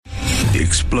The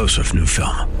explosive new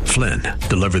film, Flynn,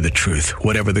 deliver the truth,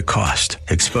 whatever the cost,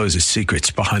 exposes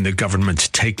secrets behind the government's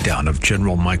takedown of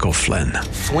General Michael Flynn.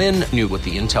 Flynn knew what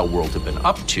the intel world had been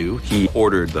up to. He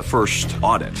ordered the first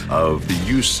audit of the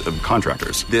use of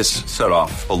contractors. This set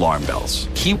off alarm bells.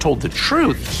 He told the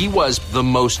truth. He was the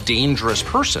most dangerous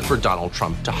person for Donald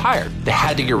Trump to hire. They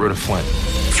had to get rid of Flynn.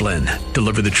 Flynn,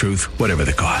 deliver the truth, whatever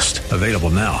the cost. Available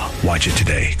now. Watch it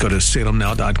today. Go to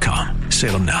salemnow.com.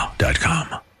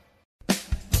 salemnow.com.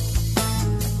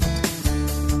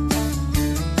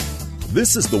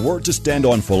 This is the Word to Stand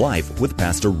On for Life with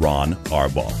Pastor Ron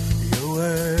Arbaugh. Your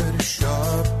word is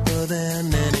sharper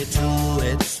than any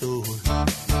two-edged sword,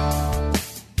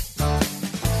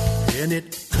 and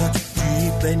it cuts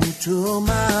deep into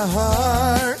my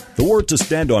heart. The Word to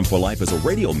Stand On for Life is a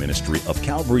radio ministry of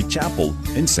Calvary Chapel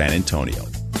in San Antonio.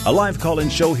 A live call-in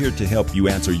show here to help you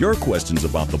answer your questions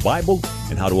about the Bible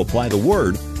and how to apply the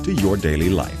Word to your daily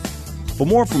life. For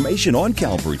more information on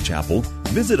Calvary Chapel,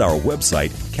 visit our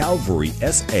website,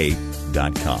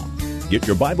 calvarysa.com. Get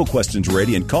your Bible questions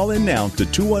ready and call in now to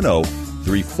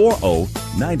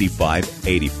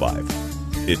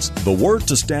 210-340-9585. It's The Word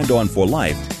to Stand On for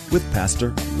Life with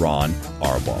Pastor Ron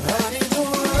Arbaugh.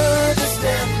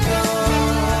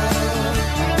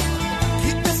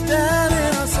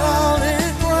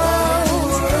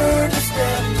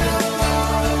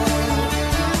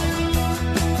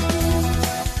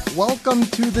 Welcome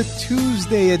to the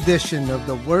Tuesday edition of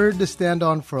the Word to Stand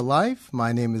On for Life.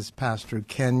 My name is Pastor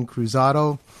Ken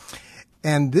Cruzado,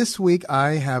 and this week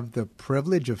I have the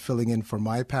privilege of filling in for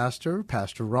my pastor.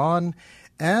 Pastor Ron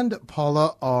and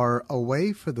Paula are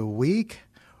away for the week,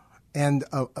 and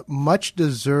a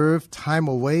much-deserved time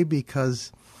away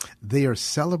because they are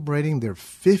celebrating their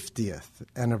 50th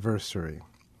anniversary.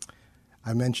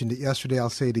 I mentioned it yesterday,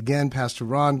 I'll say it again. Pastor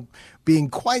Ron, being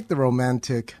quite the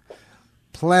romantic,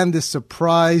 planned this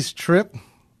surprise trip,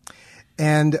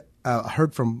 and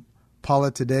heard from Paula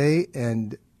today,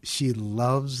 and she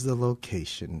loves the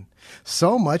location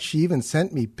so much she even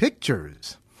sent me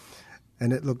pictures,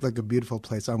 and it looked like a beautiful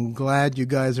place. I'm glad you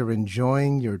guys are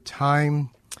enjoying your time.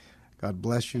 God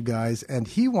bless you guys. And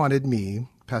he wanted me,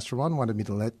 Pastor Ron wanted me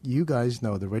to let you guys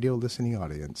know, the radio listening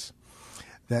audience,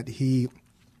 that he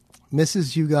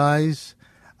misses you guys.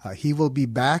 He will be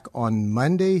back on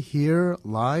Monday here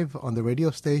live on the radio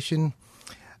station,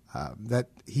 that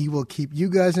he will keep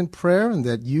you guys in prayer, and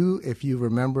that you, if you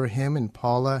remember him and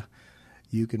Paula,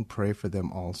 you can pray for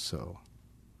them also.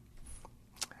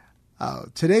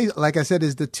 Today, like I said,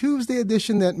 is the Tuesday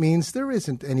edition. That means there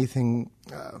isn't anything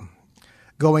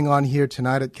going on here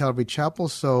tonight at Calvary Chapel,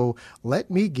 so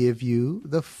let me give you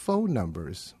the phone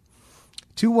numbers.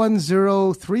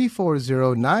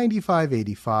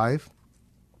 210-340-9585.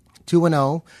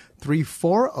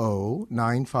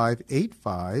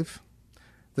 210-340-9585.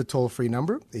 The toll-free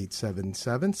number,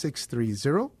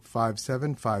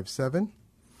 877-630-5757.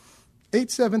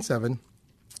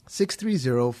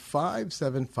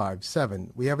 877-630-5757.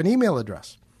 We have an email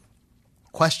address,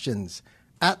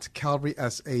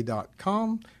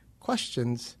 questions@calvarysa.com.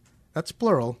 Questions, that's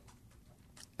plural,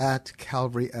 at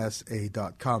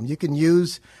calvarysa.com. You can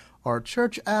use our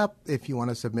church app if you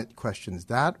want to submit questions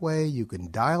that way. You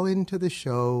can dial into the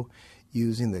show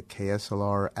using the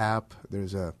KSLR app.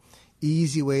 There's a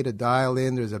easy way to dial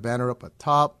in. There's a banner up at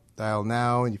top. Dial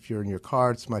now, and if you're in your car,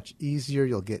 it's much easier.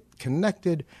 You'll get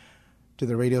connected to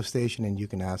the radio station, and you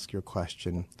can ask your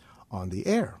question on the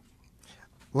air.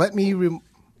 Let me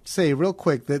say real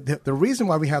quick that the reason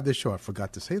why we have this show, I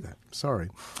forgot to say that. Sorry.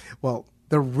 Well,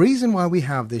 the reason why we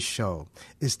have this show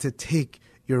is to take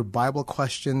your Bible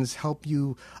questions, help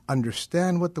you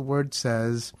understand what the Word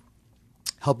says,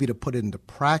 help you to put it into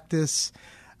practice,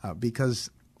 because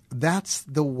that's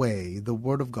the way the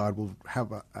Word of God will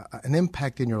have an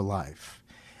impact in your life.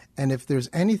 And if there's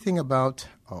anything about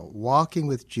walking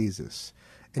with Jesus,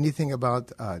 anything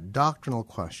about doctrinal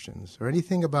questions, or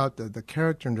anything about the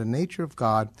character and the nature of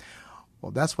God,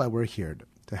 well, that's why we're here,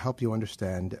 to help you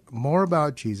understand more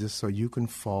about Jesus so you can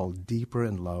fall deeper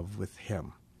in love with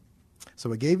Him.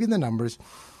 So I gave you the numbers.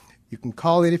 You can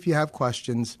call in if you have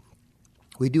questions.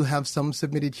 We do have some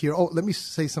submitted here. Oh, let me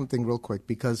say something real quick,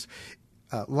 because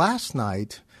last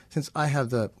night, since I have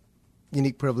the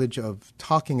unique privilege of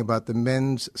talking about the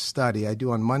men's study I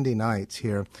do on Monday nights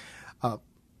here,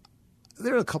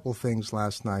 there are a couple things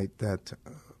last night that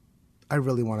I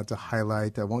really wanted to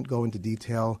highlight. I won't go into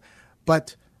detail,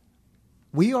 but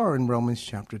we are in Romans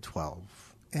chapter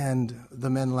 12. And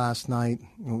the men last night,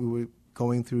 we were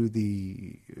going through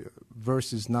the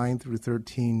verses 9 through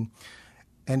 13,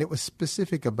 and it was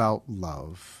specific about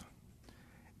love.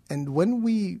 And when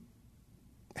we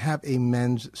have a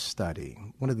men's study.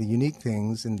 One of the unique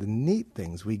things and the neat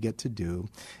things we get to do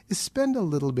is spend a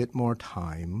little bit more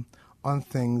time on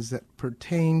things that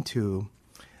pertain to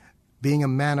being a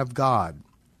man of God.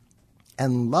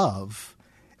 And love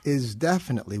is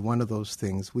definitely one of those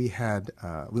things we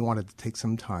wanted to take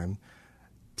some time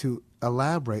to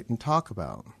elaborate and talk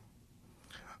about.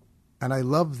 And I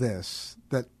love this,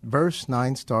 that verse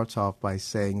 9 starts off by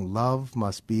saying, love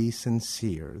must be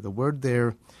sincere. The word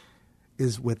there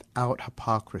is without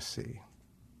hypocrisy.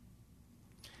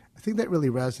 I think that really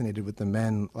resonated with the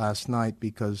men last night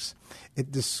because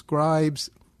it describes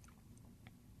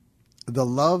the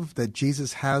love that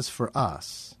Jesus has for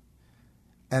us.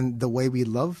 And the way we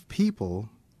love people,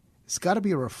 it's got to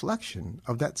be a reflection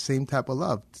of that same type of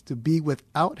love. To be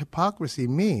without hypocrisy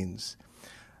means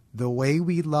the way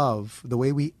we love, the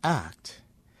way we act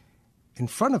in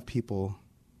front of people,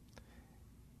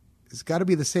 it's got to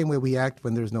be the same way we act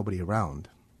when there's nobody around,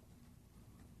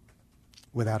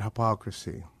 without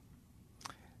hypocrisy.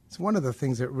 It's one of the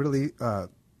things that really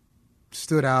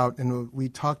stood out, and we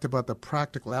talked about the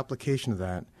practical application of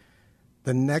that.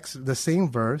 The same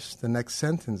verse, the next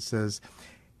sentence says,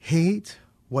 hate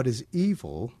what is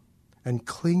evil and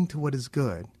cling to what is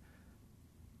good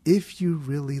if you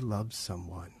really love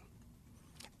someone.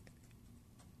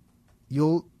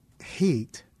 You'll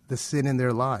hate the sin in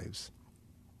their lives.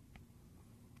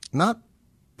 Not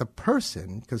the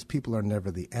person, because people are never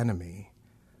the enemy,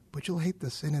 but you'll hate the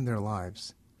sin in their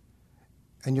lives.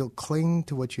 And you'll cling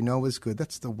to what you know is good.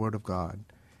 That's the Word of God.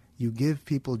 You give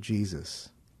people Jesus.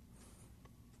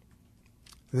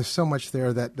 There's so much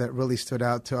there that really stood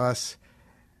out to us.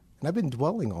 And I've been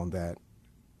dwelling on that.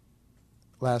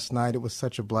 Last night, it was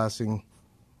such a blessing.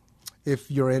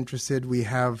 If you're interested, we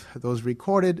have those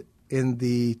recorded in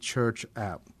the church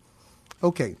app.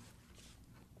 Okay.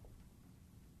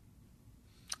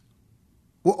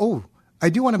 Well, I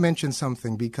do want to mention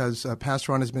something because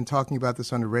Pastor Ron has been talking about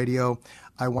this on the radio.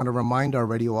 I want to remind our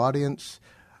radio audience,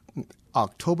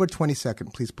 October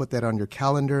 22nd, please put that on your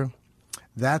calendar.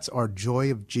 That's our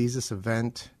Joy of Jesus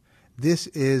event. This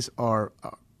is our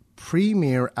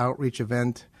premier outreach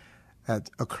event that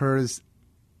occurs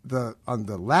on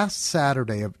the last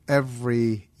Saturday of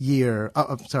every year,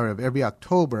 of every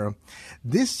October.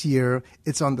 This year,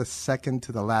 it's on the second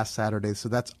to the last Saturday, so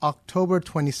that's October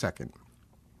 22nd.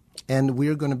 And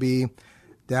we're going to be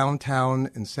downtown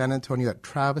in San Antonio at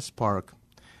Travis Park,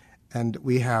 and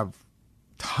we have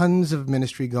tons of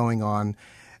ministry going on.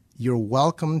 You're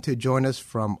welcome to join us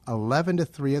from 11 to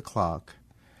 3 o'clock.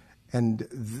 And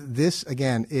this,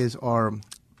 again, is our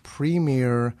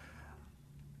premier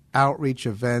outreach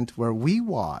event where we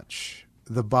watch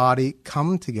the body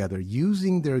come together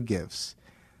using their gifts,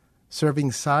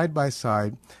 serving side by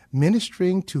side,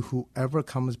 ministering to whoever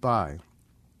comes by.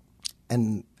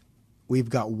 And we've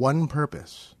got one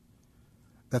purpose.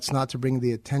 That's not to bring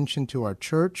the attention to our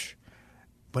church,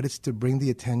 but it's to bring the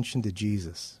attention to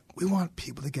Jesus. We want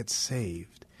people to get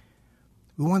saved.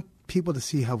 We want people to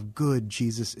see how good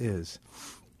Jesus is.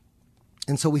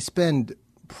 And so we spend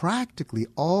practically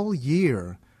all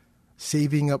year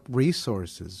saving up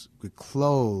resources with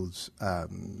clothes,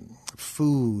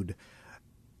 food,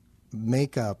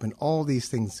 makeup, and all these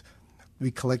things.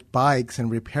 We collect bikes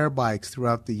and repair bikes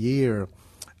throughout the year,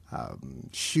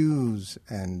 shoes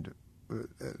and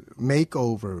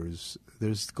makeovers.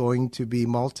 There's going to be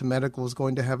Multimedical is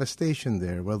going to have a station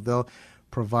there where they'll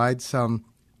provide some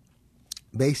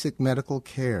basic medical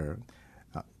care,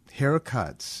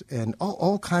 haircuts, and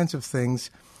all kinds of things,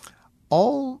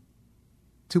 all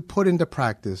to put into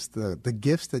practice the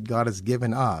gifts that God has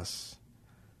given us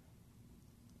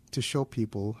to show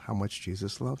people how much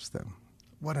Jesus loves them.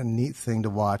 What a neat thing to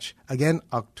watch. Again,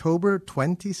 October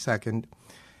 22nd,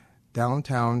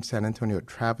 downtown San Antonio at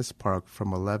Travis Park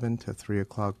from 11 to 3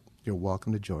 o'clock. You're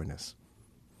welcome to join us.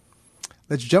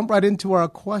 Let's jump right into our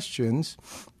questions.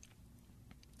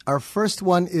 Our first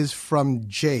one is from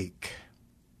Jake.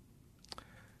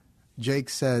 Jake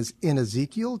says, in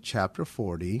Ezekiel chapter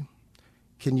 40,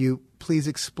 can you please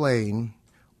explain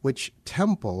which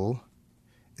temple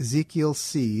Ezekiel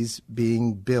sees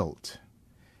being built?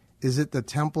 Is it the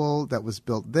temple that was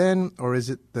built then, or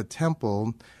is it the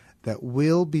temple that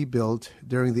will be built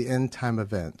during the end time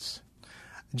events?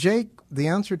 Jake, the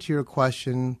answer to your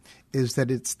question is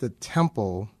that it's the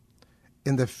temple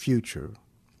in the future.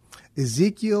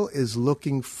 Ezekiel is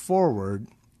looking forward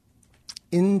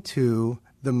into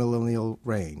the millennial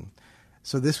reign.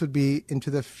 So this would be into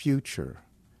the future.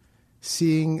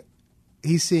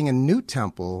 He's seeing a new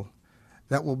temple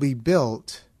that will be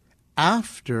built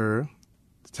after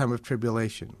the time of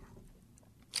tribulation.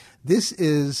 This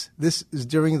is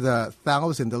during the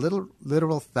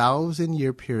literal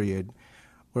 1,000-year period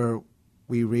where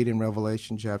we read in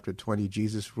Revelation chapter 20,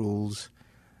 Jesus rules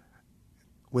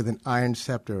with an iron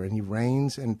scepter, and he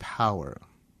reigns in power.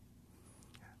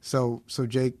 So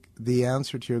Jake, the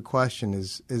answer to your question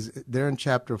is there in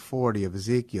chapter 40 of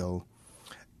Ezekiel.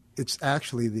 It's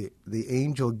actually the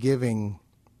angel giving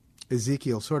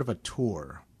Ezekiel sort of a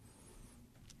tour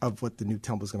of what the new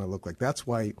temple is going to look like. That's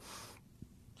why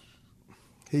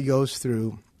he goes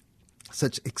through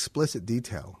such explicit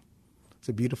detail. It's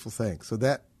a beautiful thing. So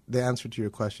that the answer to your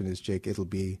question is, Jake, it'll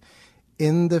be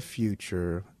in the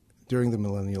future during the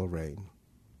millennial reign.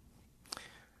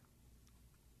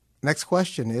 Next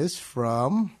question is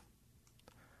from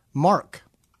Mark.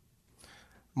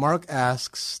 Mark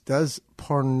asks, does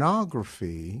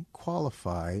pornography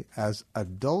qualify as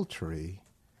adultery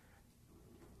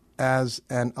as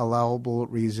an allowable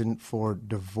reason for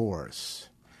divorce?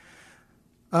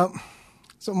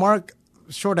 So Mark,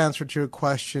 short answer to your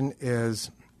question is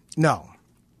no.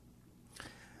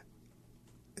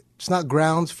 It's not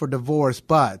grounds for divorce,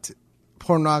 but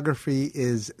pornography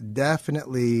is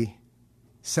definitely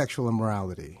sexual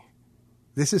immorality.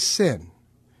 This is sin.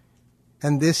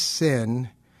 And this sin,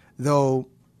 though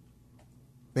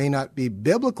may not be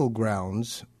biblical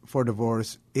grounds for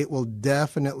divorce, it will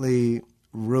definitely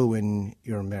ruin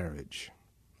your marriage.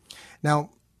 Now,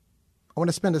 I want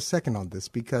to spend a second on this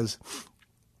because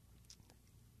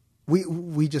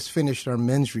we just finished our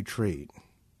men's retreat.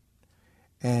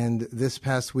 And this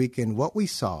past weekend, what we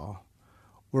saw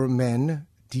were men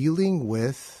dealing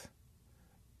with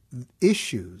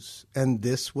issues, and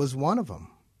this was one of them.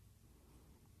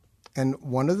 And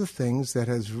one of the things that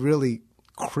has really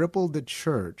crippled the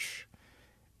church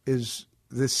is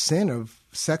this sin of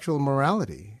sexual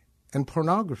immorality and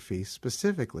pornography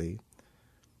specifically,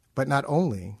 but not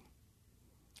only.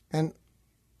 And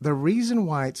the reason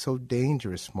why it's so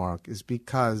dangerous, Mark, is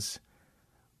because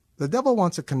the devil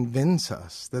wants to convince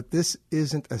us that this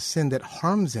isn't a sin that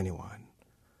harms anyone.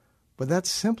 But that's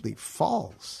simply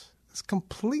false. It's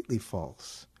completely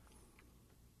false.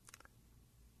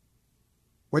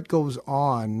 What goes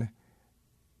on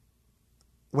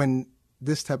when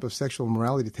this type of sexual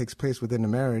immorality takes place within a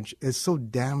marriage is so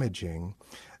damaging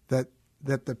that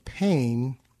the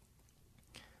pain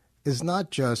is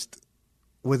not just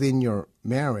within your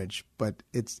marriage, but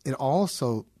it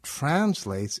also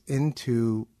translates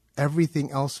into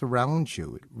everything else around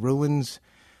you. It ruins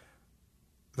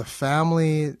the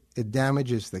family. It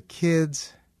damages the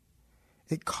kids.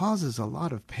 It causes a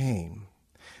lot of pain.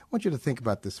 I want you to think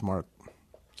about this, Mark.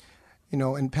 You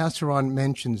know, and Pastor Ron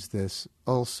mentions this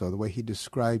also, the way he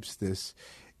describes this.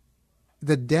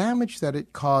 The damage that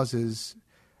it causes,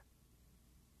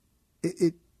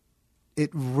 it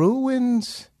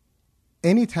ruins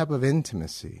any type of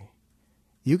intimacy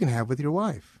you can have with your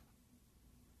wife.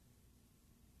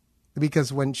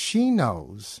 Because when she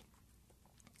knows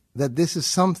that this is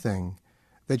something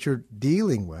that you're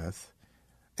dealing with,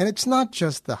 and it's not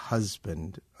just the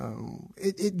husband,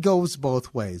 it goes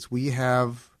both ways. We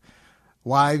have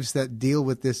wives that deal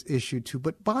with this issue too,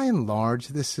 but by and large,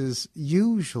 this is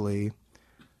usually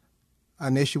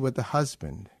an issue with the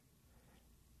husband.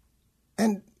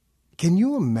 And can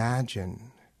you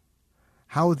imagine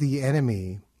how the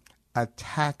enemy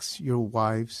attacks your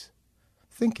wife's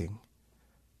thinking?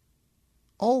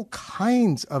 All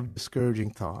kinds of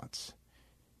discouraging thoughts.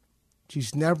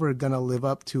 She's never going to live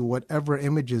up to whatever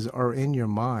images are in your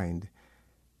mind.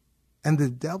 And the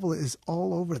devil is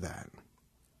all over that.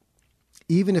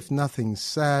 Even if nothing's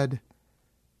said,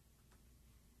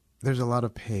 there's a lot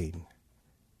of pain.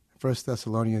 1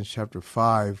 Thessalonians chapter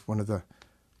 5, one of the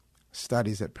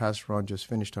studies that Pastor Ron just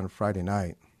finished on Friday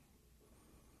night,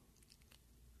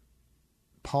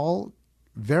 Paul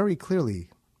very clearly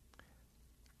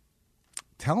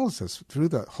tells us through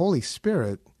the Holy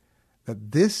Spirit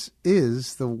that this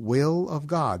is the will of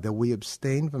God, that we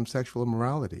abstain from sexual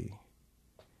immorality.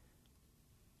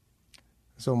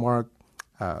 So, Mark,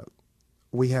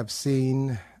 we have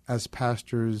seen as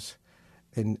pastors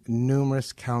in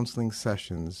numerous counseling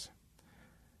sessions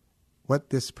what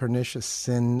this pernicious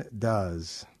sin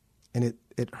does. And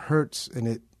it hurts and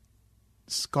it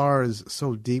scars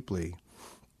so deeply.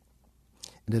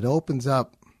 And it opens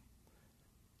up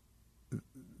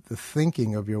the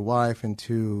thinking of your wife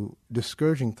into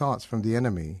discouraging thoughts from the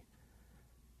enemy.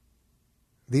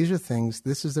 These are things,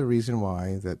 this is the reason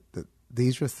why that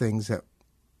these are things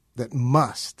that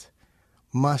must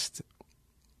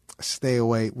stay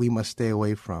away, we must stay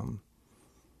away from.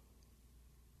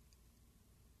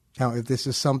 Now, if this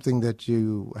is something that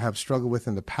you have struggled with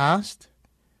in the past,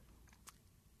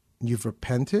 you've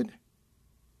repented,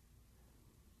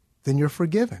 then you're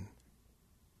forgiven.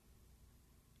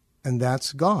 And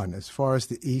that's gone as far as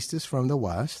the east is from the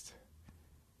west.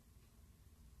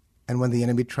 And when the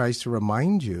enemy tries to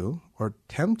remind you or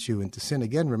tempt you into sin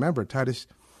again, remember Titus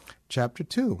chapter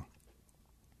 2,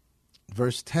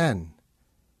 verse 10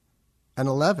 and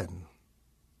 11.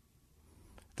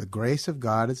 The grace of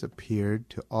God has appeared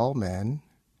to all men,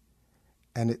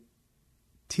 and it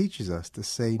teaches us to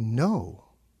say no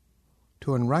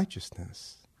to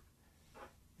unrighteousness.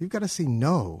 You've got to say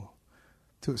no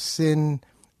to sin,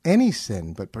 any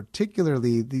sin, but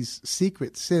particularly these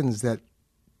secret sins that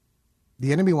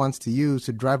the enemy wants to use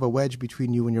to drive a wedge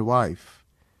between you and your wife.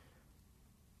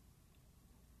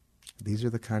 These are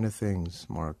the kind of things,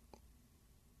 Mark,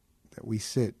 that we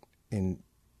sit in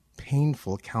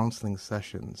painful counseling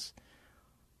sessions,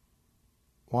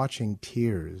 watching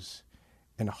tears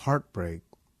and heartbreak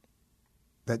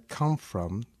that come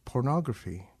from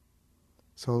pornography.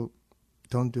 So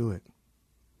don't do it.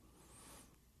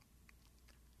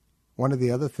 One of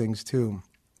the other things, too,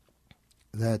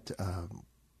 that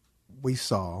we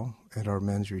saw at our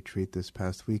men's retreat this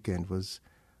past weekend was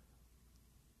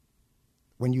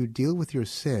when you deal with your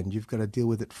sin, you've got to deal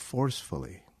with it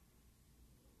forcefully.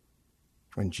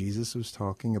 When Jesus was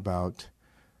talking about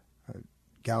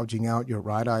gouging out your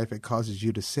right eye if it causes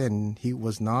you to sin, he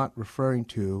was not referring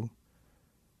to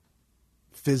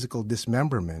physical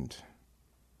dismemberment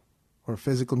or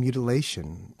physical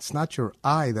mutilation. It's not your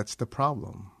eye that's the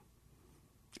problem.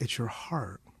 It's your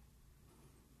heart.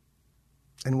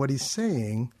 And what he's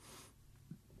saying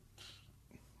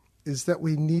is that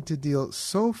we need to deal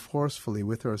so forcefully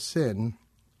with our sin,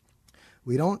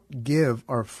 we don't give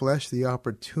our flesh the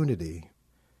opportunity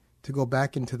to go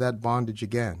back into that bondage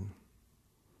again.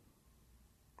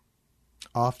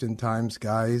 Oftentimes,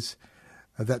 guys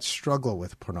that struggle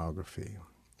with pornography,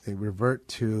 they revert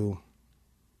to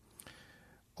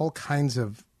all kinds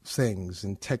of things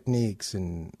and techniques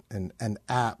and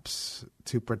apps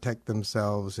to protect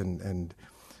themselves, and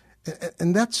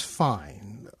that's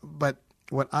fine. But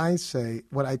what I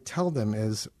tell them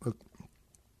is, look,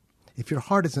 if your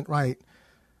heart isn't right,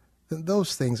 then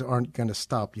those things aren't going to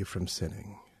stop you from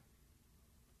sinning.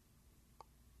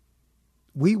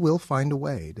 We will find a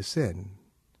way to sin.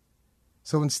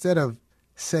 So instead of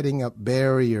setting up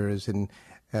barriers and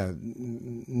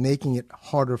making it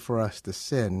harder for us to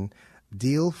sin,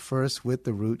 deal first with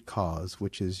the root cause,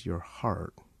 which is your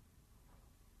heart.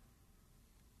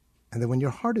 And then when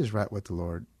your heart is right with the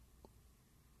Lord,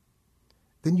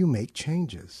 then you make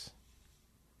changes.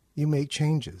 You make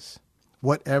changes.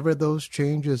 Whatever those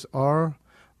changes are,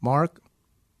 Mark,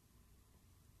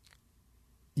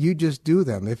 you just do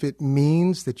them. If it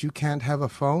means that you can't have a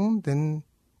phone, then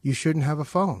you shouldn't have a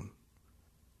phone.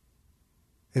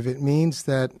 If it means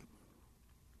that,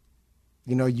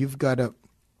 you've got to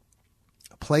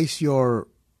place your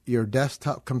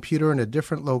desktop computer in a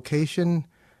different location.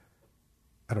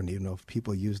 I don't even know if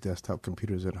people use desktop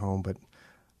computers at home, but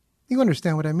you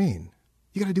understand what I mean.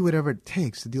 You got to do whatever it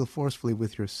takes to deal forcefully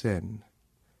with your sin.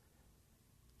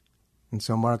 And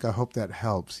so, Mark, I hope that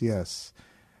helps. Yes.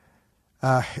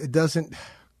 It doesn't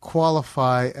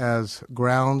qualify as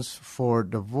grounds for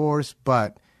divorce,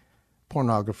 but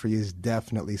pornography is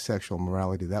definitely sexual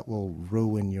immorality. That will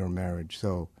ruin your marriage.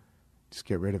 So just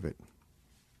get rid of it.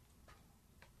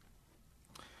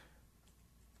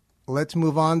 Let's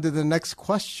move on to the next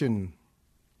question.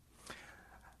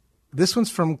 This one's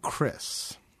from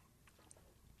Chris.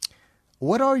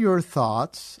 What are your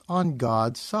thoughts on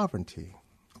God's sovereignty?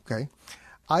 Okay.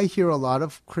 I hear a lot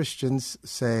of Christians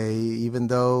say, even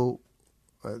though,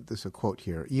 there's a quote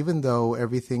here, even though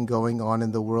everything going on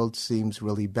in the world seems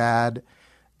really bad,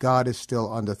 God is still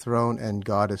on the throne and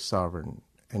God is sovereign,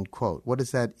 end quote. What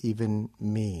does that even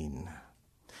mean?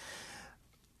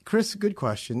 Chris, good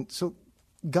question. So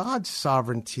God's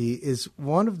sovereignty is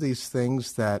one of these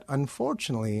things that,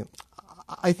 unfortunately,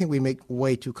 I think we make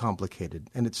way too complicated,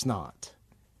 and it's not.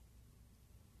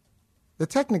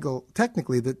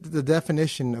 Technically, the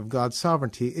definition of God's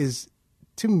sovereignty is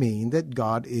to mean that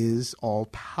God is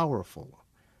all-powerful.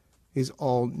 He's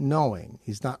all-knowing.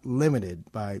 He's not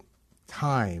limited by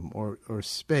time or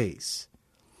space.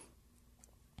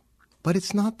 But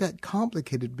it's not that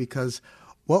complicated, because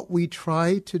what we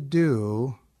try to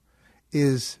do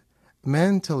is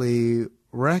mentally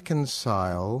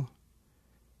reconcile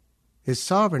His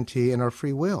sovereignty and our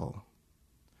free will.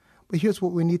 But here's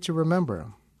what we need to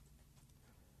remember.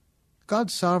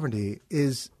 God's sovereignty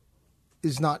does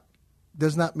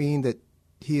not mean that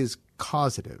He is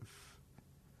causative.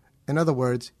 In other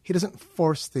words, He doesn't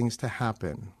force things to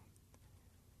happen.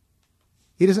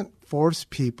 He doesn't force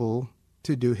people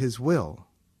to do his will.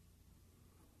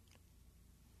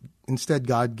 Instead,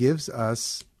 God gives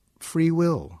us free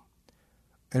will.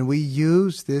 And we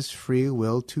use this free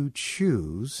will to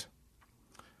choose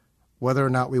whether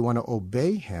or not we want to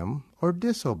obey him or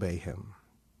disobey him.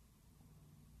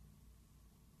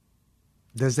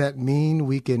 Does that mean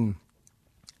we can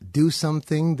do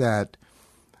something that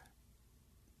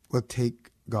will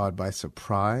take God by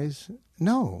surprise?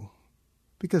 No,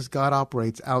 because God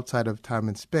operates outside of time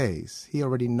and space. He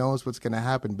already knows what's going to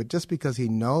happen, but just because he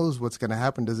knows what's going to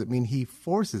happen doesn't mean he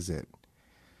forces it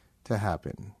to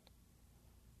happen.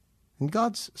 And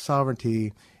God's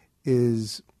sovereignty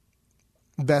is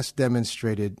best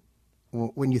demonstrated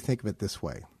when you think of it this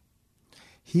way.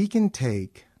 He can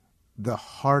take the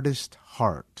hardest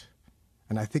heart,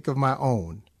 and I think of my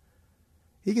own.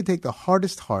 He can take the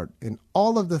hardest heart in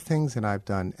all of the things that I've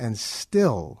done and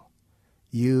still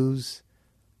use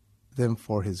them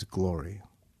for his glory.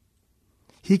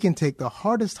 He can take the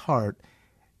hardest heart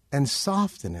and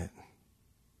soften it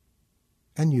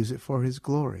and use it for his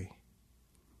glory.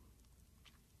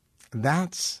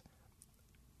 That's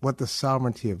what the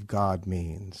sovereignty of God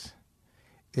means.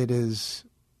 It's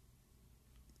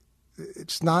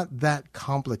not that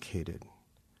complicated.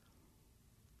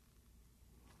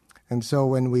 And so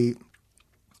when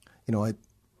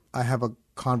I have a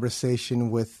conversation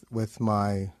with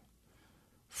my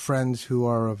friends who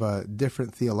are of a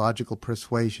different theological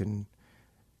persuasion,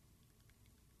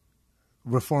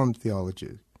 Reformed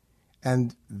theology,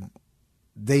 and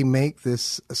they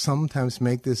sometimes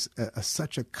make this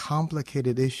such a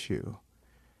complicated issue.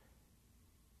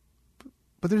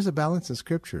 But there's a balance in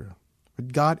Scripture.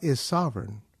 God is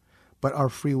sovereign, but our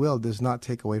free will does not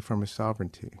take away from his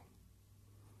sovereignty.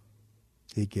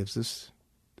 He gives us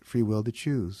free will to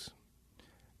choose.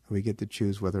 We get to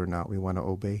choose whether or not we want to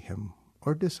obey him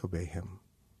or disobey him.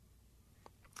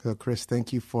 So, Chris,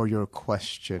 thank you for your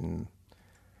question.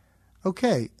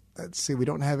 Okay, let's see. We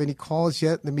don't have any calls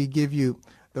yet. Let me give you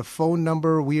the phone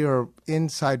number. We are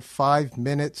inside 5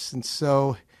 minutes, and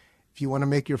so if you want to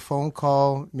make your phone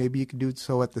call, maybe you can do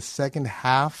so at the second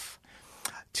half.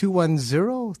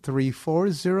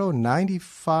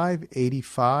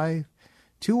 210-340-9585,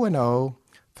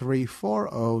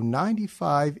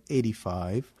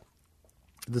 210-340-9585.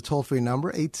 The toll-free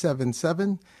number,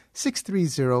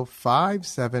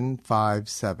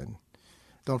 877-630-5757.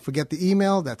 Don't forget the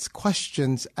email. That's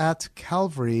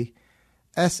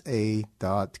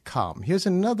questions@calvarysa.com. Here's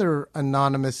another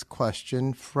anonymous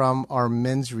question from our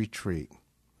men's retreat.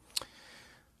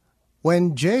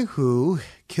 When Jehu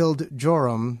killed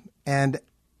Joram and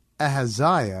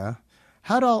Ahaziah,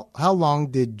 how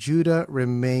long did Judah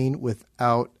remain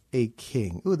without a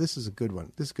king? Ooh, this is a good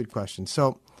one. This is a good question.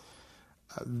 So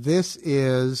this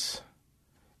is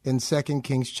in 2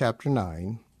 Kings chapter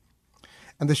 9.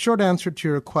 And the short answer to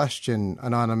your question,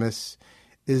 Anonymous,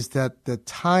 is that the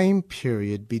time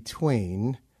period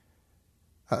between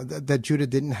that Judah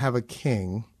didn't have a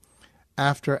king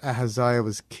after Ahaziah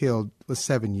was killed was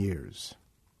 7 years.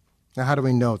 Now, how do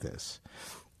we know this?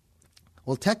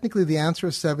 Well, technically the answer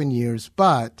is 7 years,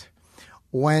 but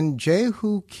when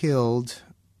Jehu killed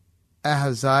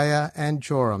Ahaziah and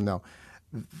Joram,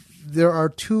 there are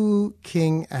two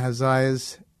King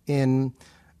Ahaziahs in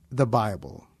the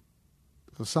Bible.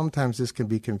 So sometimes this can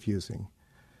be confusing.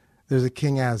 There's a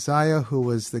King Ahaziah who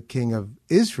was the king of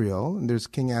Israel, and there's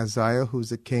King Ahaziah who's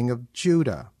the king of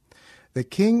Judah. The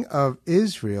king of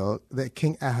Israel, the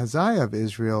King Ahaziah of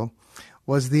Israel,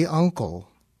 was the uncle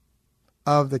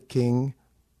of the King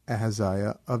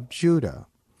Ahaziah of Judah.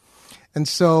 And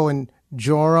so when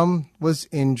Joram was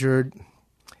injured,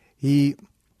 he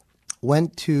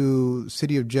went to the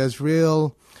city of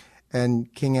Jezreel,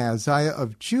 and King Ahaziah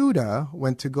of Judah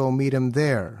went to go meet him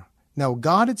there. Now,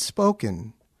 God had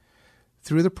spoken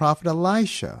through the prophet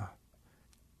Elisha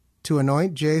to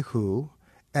anoint Jehu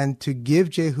and to give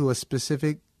Jehu a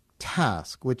specific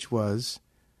task, which was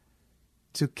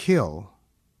to kill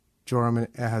Joram and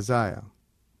Ahaziah.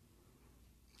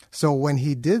 So when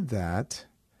he did that,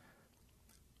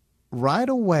 right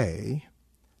away,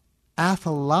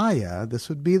 Athaliah, this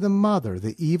would be the mother,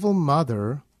 the evil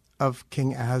mother of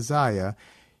King Ahaziah,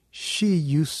 she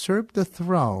usurped the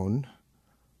throne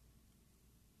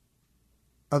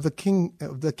of the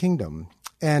kingdom.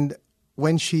 And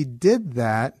when she did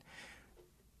that,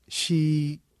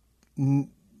 she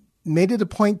made it a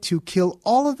point to kill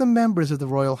all of the members of the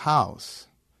royal house,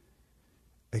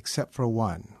 except for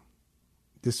one.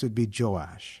 This would be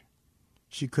Joash.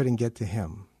 She couldn't get to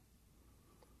him.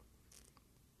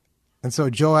 And so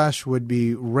Joash would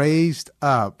be raised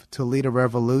up to lead a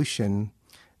revolution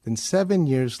Then 7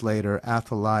 years later,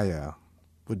 Athaliah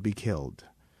would be killed.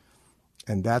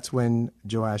 And that's when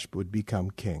Joash would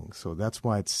become king. So that's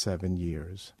why it's 7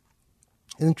 years.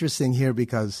 Interesting here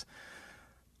because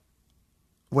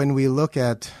when we look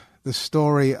at the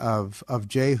story of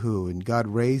Jehu and God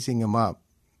raising him up,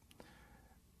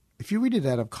 if you read it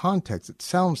out of context, it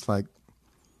sounds like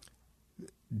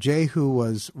Jehu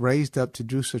was raised up to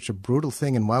do such a brutal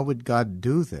thing, and why would God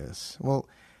do this? Well,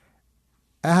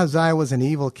 Ahaziah was an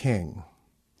evil king,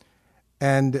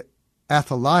 and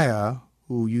Athaliah,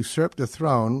 who usurped the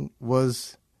throne,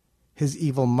 was his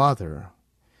evil mother.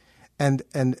 And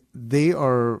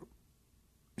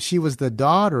she was the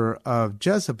daughter of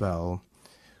Jezebel,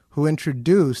 who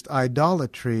introduced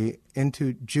idolatry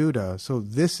into Judah. So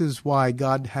this is why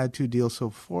God had to deal so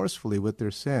forcefully with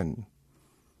their sin.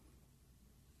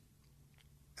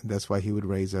 And that's why he would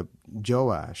raise up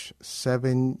Joash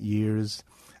 7 years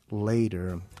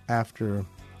later after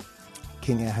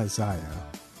King Ahaziah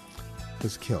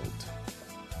was killed.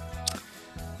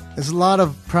 There's a lot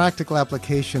of practical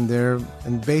application there,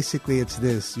 and basically it's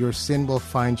this: your sin will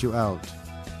find you out.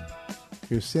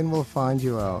 Your sin will find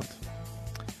you out.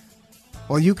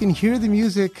 Well, you can hear the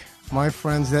music, my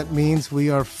friends. That means we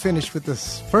are finished with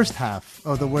this first half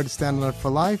of the Word to Stand On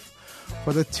for Life.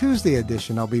 For the Tuesday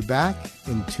edition, I'll be back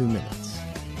in 2 minutes.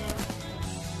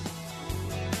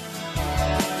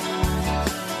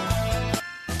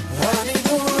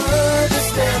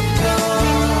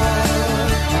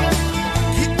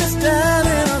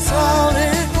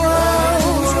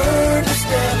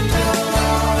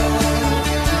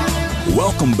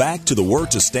 Welcome back to the Word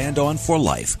to Stand On for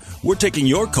Life. We're taking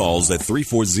your calls at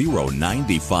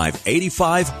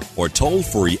 340-9585 or toll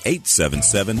free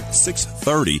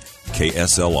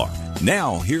 877-630-KSLR.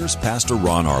 Now, here's Pastor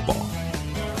Ron Arbaugh.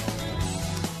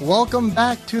 Welcome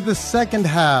back to the second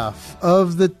half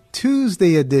of the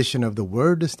Tuesday edition of the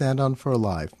Word to Stand On for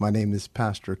Life. My name is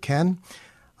Pastor Ken.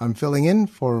 I'm filling in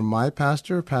for my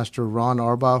pastor, Pastor Ron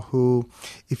Arbaugh, who,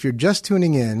 if you're just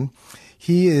tuning in,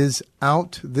 he is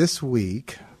out this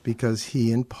week because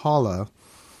he and Paula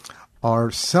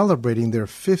are celebrating their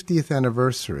 50th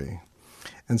anniversary.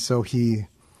 And so 50th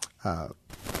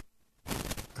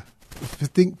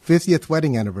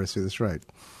wedding anniversary, that's right.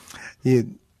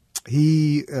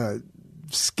 He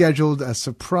scheduled a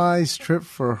surprise trip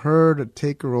for her to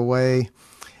take her away,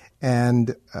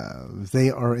 and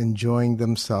they are enjoying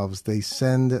themselves. They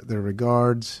send their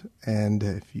regards, and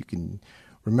if you can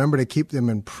remember to keep them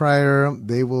in prayer.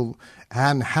 They will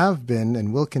and have been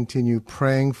and will continue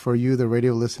praying for you, the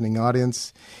radio listening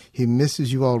audience. He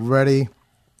misses you already,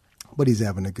 but he's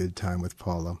having a good time with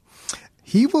Paula.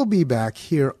 He will be back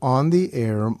here on the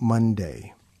air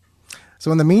Monday.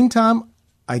 So in the meantime,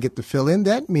 I get to fill in.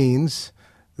 That means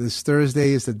this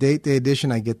Thursday is the Date Day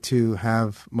edition. I get to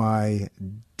have my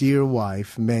dear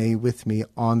wife, May, with me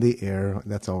on the air.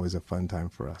 That's always a fun time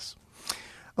for us.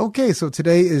 Okay, so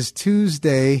today is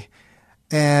Tuesday,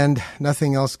 and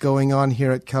nothing else going on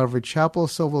here at Calvary Chapel,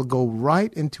 so we'll go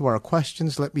right into our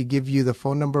questions. Let me give you the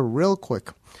phone number real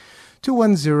quick.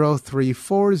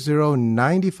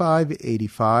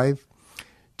 210-340-9585,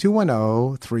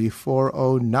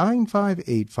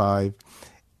 210-340-9585,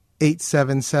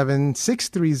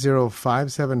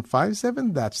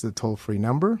 877-630-5757. That's the toll-free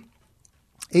number,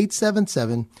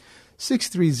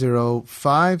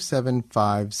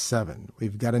 877-630-5757.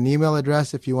 We've got an email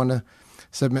address if you want to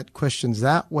submit questions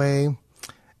that way,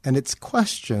 and it's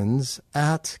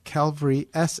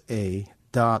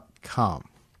questions@calvarysa.com.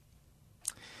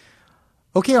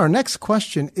 Okay, our next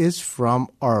question is from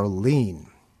Arlene.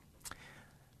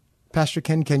 Pastor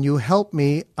Ken, can you help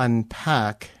me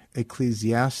unpack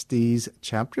Ecclesiastes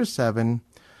chapter 7,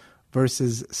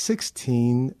 verses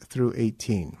 16 through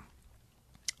 18?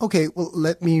 Okay, well,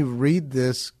 let me read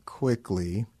this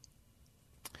quickly.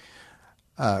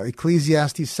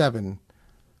 Ecclesiastes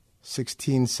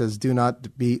 7:16 says, "Do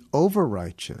not be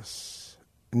over-righteous,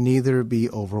 neither be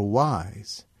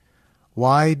over-wise.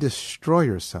 Why destroy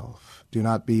yourself? Do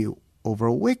not be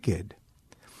over-wicked,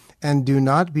 and do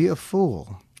not be a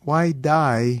fool. Why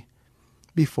die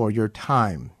before your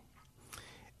time?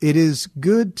 It is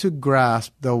good to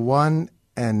grasp the one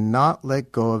and not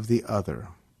let go of the other.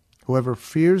 Whoever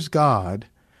fears God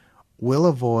will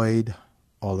avoid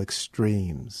all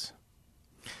extremes."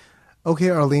 Okay,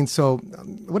 Arlene, so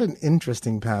what an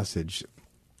interesting passage.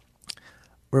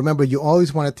 Remember, you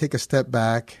always want to take a step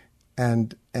back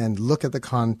and look at the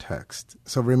context.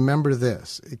 So remember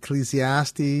this,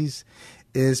 Ecclesiastes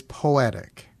is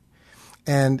poetic.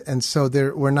 And so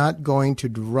we're not going to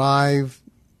derive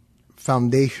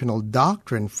foundational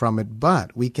doctrine from it,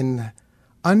 but we can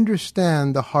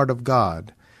understand the heart of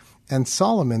God And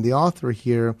Solomon, the author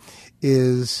here,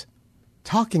 is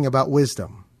talking about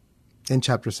wisdom in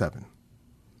chapter 7.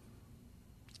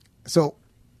 So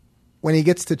when he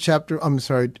gets to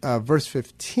verse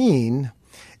 15,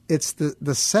 it's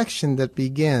the section that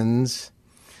begins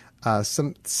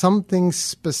something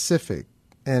specific,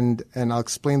 and I'll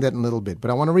explain that in a little bit.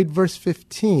 But I want to read verse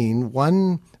 15,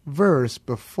 one verse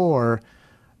before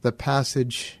the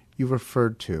passage you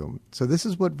referred to. So this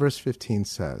is what verse 15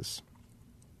 says.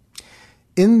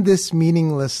 In this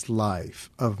meaningless life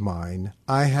of mine,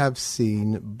 I have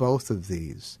seen both of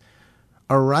these,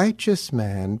 a righteous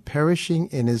man perishing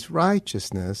in his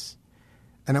righteousness,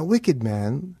 and a wicked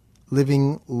man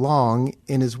living long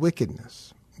in his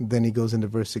wickedness. Then he goes into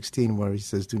verse 16 where he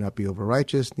says, do not be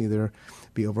over-righteous, neither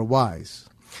be over-wise.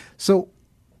 So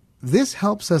this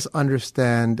helps us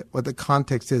understand what the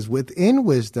context is. Within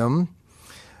wisdom,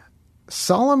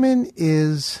 Solomon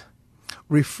is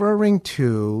referring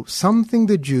to something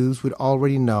the Jews would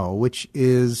already know, which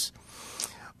is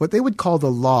what they would call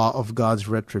the law of God's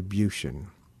retribution.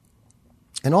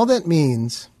 And all that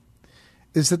means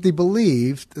is that they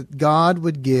believed that God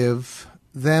would give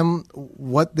them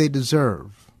what they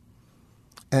deserve.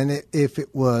 And if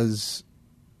it was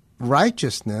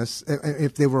righteousness,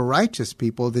 if they were righteous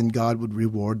people, then God would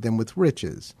reward them with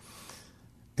riches.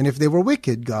 And if they were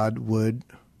wicked, God would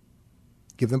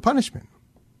give them punishment.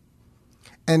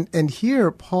 And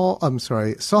here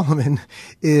Solomon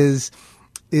is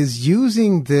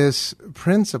using this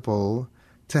principle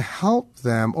to help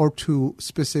them, or to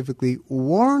specifically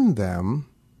warn them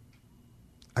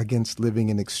against living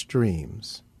in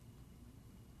extremes.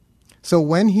 So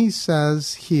when he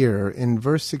says here in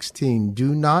verse 16,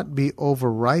 do not be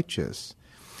over-righteous,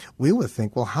 we would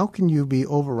think, well, how can you be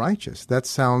over-righteous? That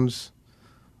sounds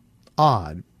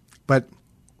odd. But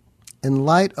in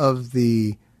light of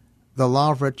the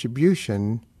law of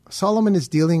retribution, Solomon is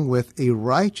dealing with a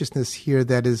righteousness here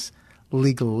that is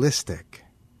legalistic.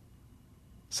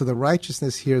 So the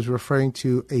righteousness here is referring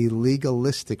to a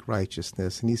legalistic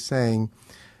righteousness. And he's saying,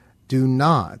 do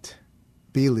not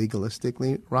be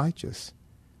legalistically righteous.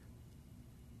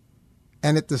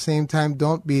 And at the same time,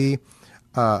 don't be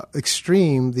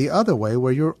extreme the other way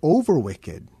where you're over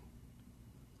wicked.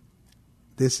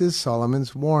 This is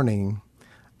Solomon's warning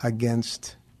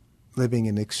against living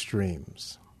in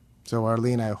extremes. So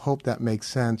Arlene, I hope that makes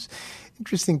sense.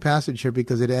 Interesting passage here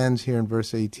because it ends here in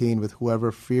verse 18 with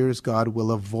whoever fears God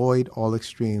will avoid all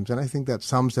extremes. And I think that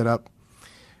sums it up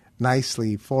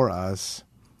nicely for us.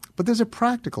 But there's a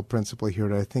practical principle here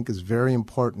that I think is very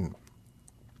important.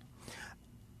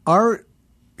 Our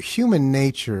human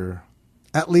nature,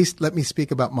 at least let me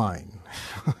speak about mine,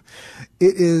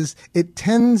 it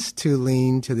tends to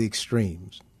lean to the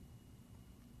extremes.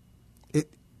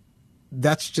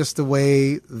 That's just the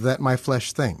way that my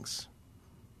flesh thinks.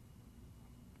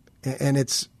 And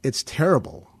it's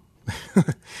terrible.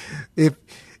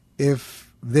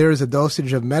 If there is a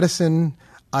dosage of medicine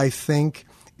I think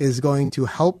is going to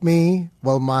help me,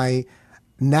 well, my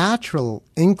natural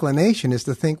inclination is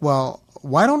to think, well,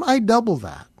 why don't I double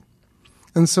that?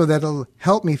 And so that'll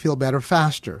help me feel better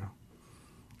faster.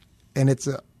 And it's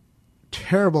a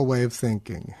terrible way of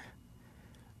thinking.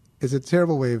 It's a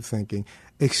terrible way of thinking.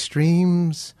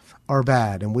 Extremes are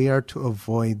bad, and we are to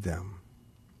avoid them.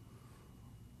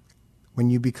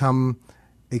 When you become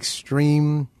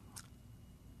extreme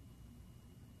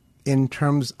in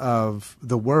terms of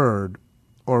the word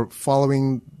or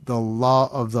following the law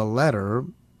of the letter,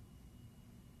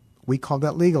 we call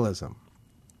that legalism.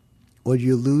 Or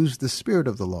you lose the spirit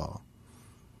of the law.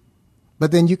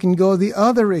 But then you can go the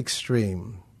other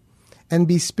extreme and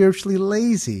be spiritually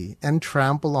lazy and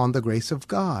trample on the grace of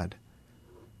God.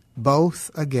 Both,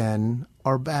 again,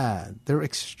 are bad. They're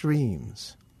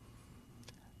extremes.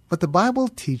 What the Bible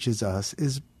teaches us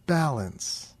is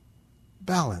balance.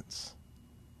 Balance.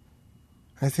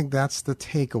 I think that's the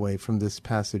takeaway from this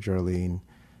passage, Arlene.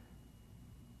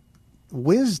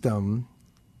 Wisdom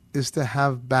is to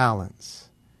have balance.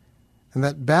 And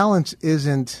that balance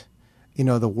isn't,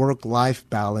 the work-life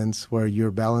balance where you're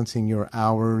balancing your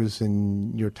hours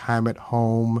and your time at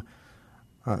home,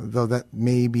 though that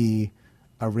may be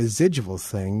a residual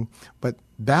thing. But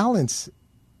balance,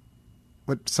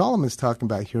 what Solomon's talking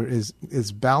about here is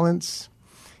balance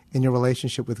in your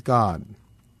relationship with God.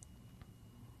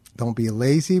 Don't be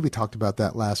lazy. We talked about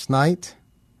that last night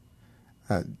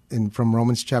from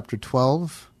Romans chapter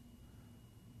 12.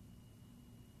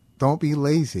 Don't be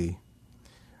lazy.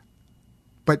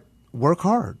 But work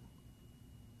hard.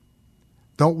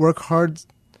 Don't work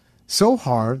so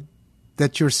hard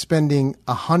that you're spending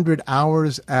 100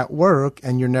 hours at work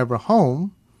and you're never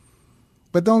home.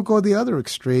 But don't go the other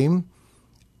extreme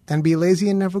and be lazy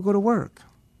and never go to work.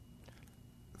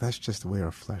 That's just the way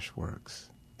our flesh works,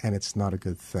 and it's not a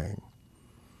good thing.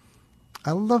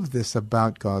 I love this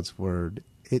about God's Word.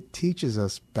 It teaches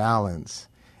us balance,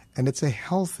 and it's a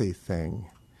healthy thing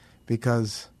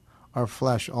because our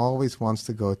flesh always wants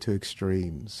to go to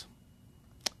extremes.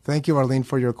 Thank you, Arlene,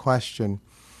 for your question.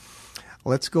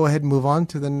 Let's go ahead and move on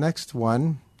to the next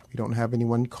one. We don't have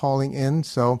anyone calling in,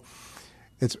 so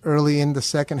it's early in the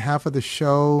second half of the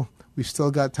show. We've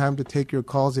still got time to take your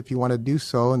calls if you want to do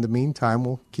so. In the meantime,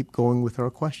 we'll keep going with our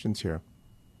questions here.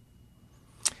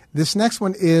 This next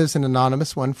one is an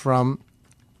anonymous one from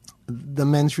the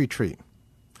men's retreat.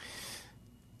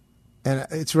 And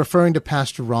it's referring to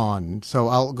Pastor Ron. So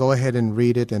I'll go ahead and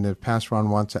read it, and if Pastor Ron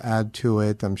wants to add to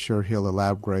it, I'm sure he'll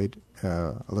elaborate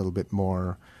a little bit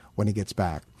more when he gets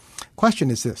back.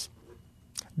 Question is this.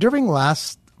 During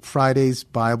last Friday's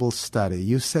Bible study,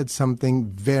 you said something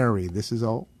very, this is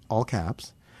all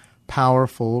caps,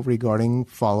 powerful regarding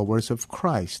followers of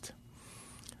Christ.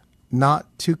 Not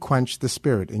to quench the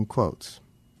Spirit, in quotes.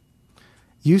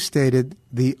 You stated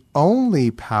the only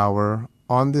power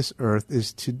on this earth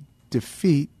is to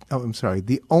defeat,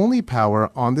 the only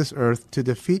power on this earth to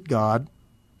defeat God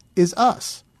is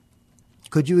us.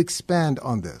 Could you expand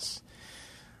on this?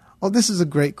 Oh, this is a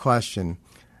great question.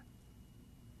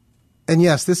 And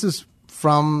yes, this is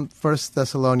from 1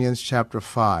 Thessalonians chapter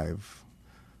 5.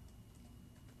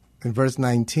 In verse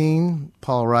 19,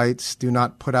 Paul writes, do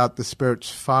not put out the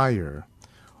Spirit's fire.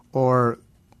 Or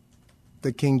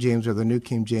the King James or the New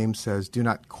King James says, do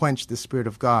not quench the Spirit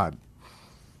of God.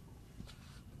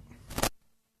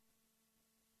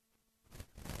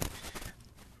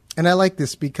 And I like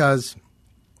this because,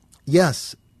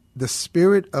 yes, the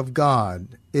Spirit of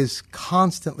God is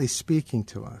constantly speaking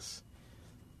to us.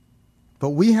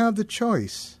 But we have the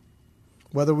choice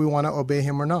whether we want to obey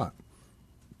Him or not.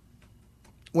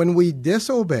 When we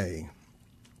disobey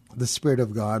the Spirit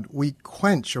of God, we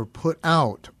quench or put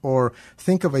out, or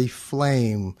think of a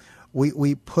flame.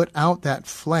 We put out that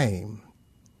flame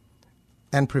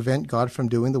and prevent God from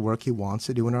doing the work He wants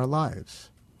to do in our lives.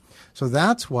 So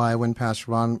that's why when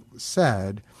Pastor Ron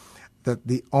said that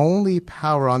the only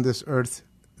power on this earth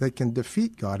that can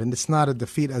defeat God, and it's not a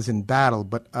defeat as in battle,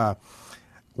 but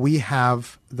we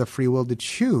have the free will to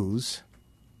choose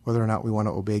whether or not we want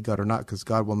to obey God or not, because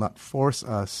God will not force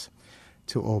us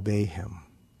to obey Him.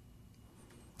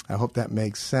 I hope that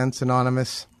makes sense,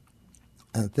 Anonymous,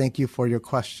 and thank you for your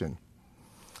question.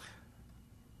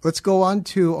 Let's go on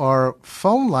to our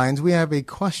phone lines. We have a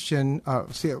question.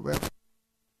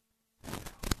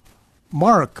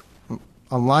 Mark,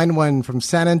 on line 1 from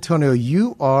San Antonio,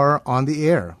 you are on the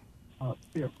air.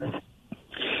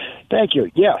 Thank you.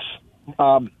 Yes.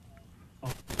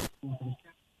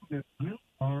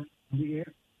 Yes.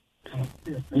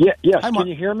 Hi, can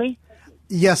you hear me?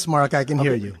 Yes, Mark, I can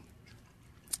hear you.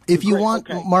 If you want,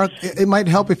 okay. Mark, it might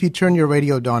help if you turn your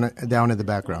radio down in the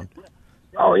background.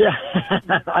 Oh, yeah.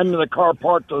 I'm in the car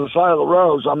parked to the side of the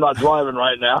road, so I'm not driving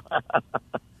right now.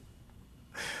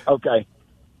 Okay,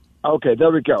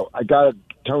 there we go. I got it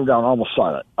turned down almost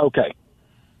silent. Okay,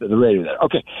 the radio there.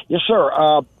 Okay, yes, sir.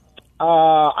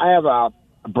 I have a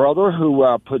brother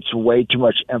who puts way too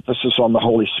much emphasis on the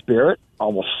Holy Spirit,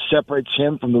 almost separates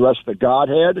Him from the rest of the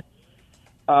Godhead.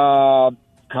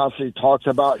 Constantly talks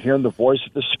about hearing the voice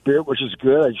of the Spirit, which is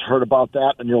good. I just heard about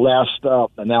that in your last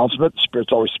announcement. The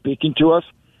Spirit's always speaking to us.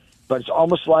 But it's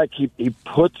almost like he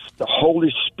puts the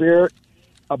Holy Spirit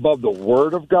above the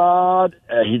Word of God.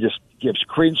 He just gives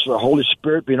credence to the Holy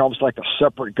Spirit being almost like a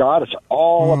separate God. It's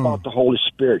all about the Holy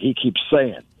Spirit, he keeps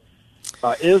saying.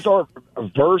 Is there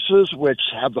verses which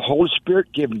have the Holy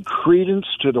Spirit giving credence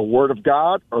to the Word of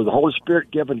God, or the Holy Spirit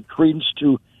giving credence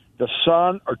to the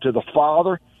Son or to the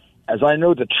Father? As I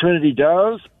know the Trinity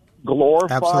does,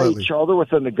 glorify each other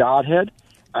within the Godhead.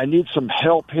 I need some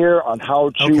help here on how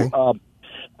to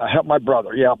help my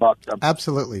brother. Yeah, about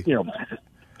absolutely. Go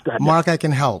ahead, Mark, I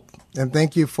can help, and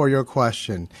thank you for your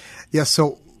question. Yes,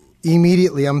 so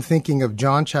immediately I'm thinking of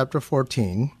John chapter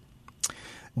 14,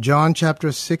 John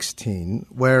chapter 16,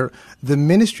 where the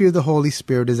ministry of the Holy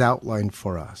Spirit is outlined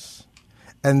for us.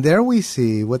 And there we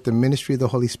see what the ministry of the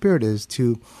Holy Spirit is,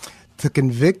 to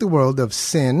convict the world of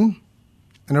sin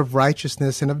and of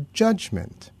righteousness and of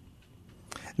judgment.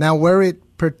 Now, where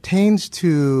it pertains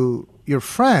to your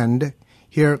friend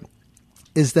here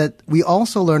is that we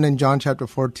also learn in John chapter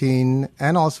 14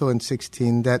 and also in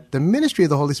 16 that the ministry of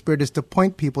the Holy Spirit is to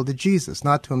point people to Jesus,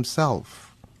 not to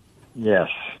himself. Yes.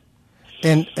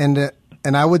 And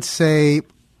I would say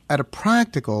at a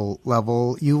practical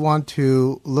level, you want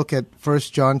to look at 1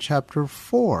 John chapter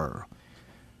 4,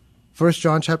 1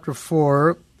 John chapter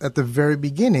 4, at the very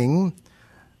beginning,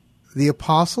 the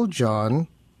Apostle John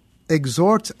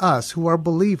exhorts us who are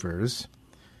believers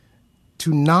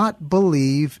to not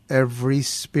believe every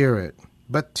spirit,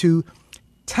 but to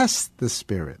test the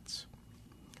spirits,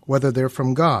 whether they're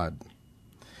from God,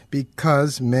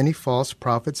 because many false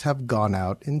prophets have gone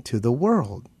out into the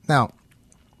world. Now,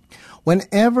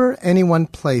 whenever anyone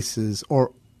places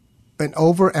or an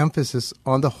overemphasis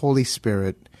on the Holy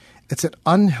Spirit, it's an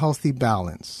unhealthy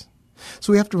balance.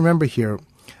 So we have to remember here,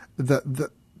 the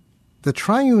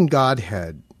triune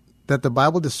Godhead that the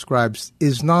Bible describes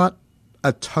is not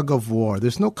a tug of war.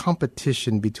 There's no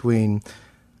competition between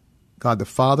God the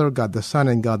Father, God the Son,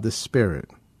 and God the Spirit.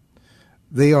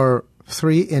 They are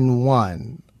three in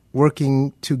one,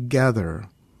 working together.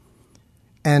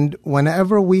 And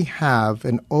whenever we have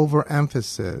an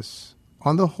overemphasis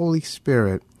on the Holy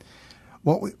Spirit,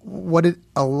 what it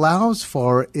allows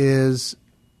for is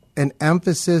an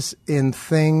emphasis in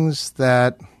things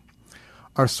that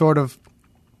are sort of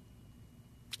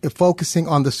focusing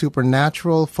on the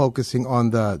supernatural, focusing on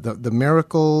the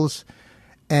miracles,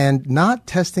 and not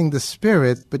testing the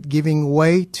Spirit, but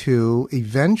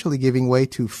eventually giving way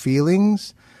to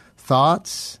feelings,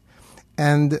 thoughts,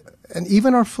 and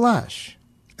even our flesh,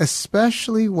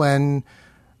 especially when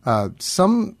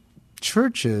some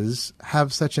churches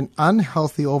have such an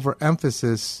unhealthy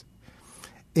overemphasis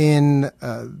in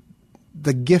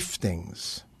the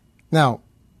giftings. Now,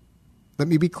 let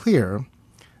me be clear.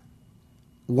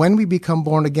 When we become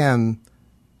born again,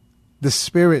 the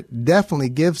Spirit definitely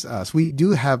gives us. We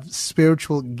do have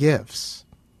spiritual gifts,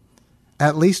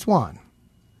 at least one.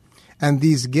 And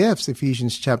these gifts,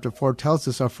 Ephesians chapter 4 tells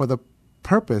us, are for the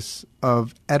purpose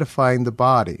of edifying the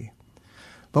body.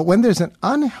 But when there's an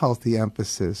unhealthy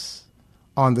emphasis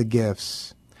on the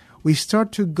gifts, we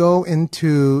start to go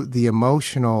into the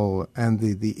emotional and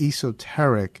the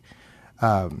esoteric,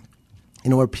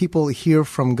 where people hear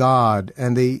from God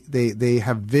and they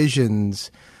have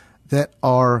visions that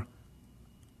are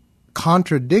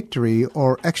contradictory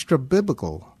or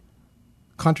extra-biblical,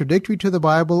 contradictory to the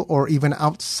Bible or even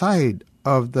outside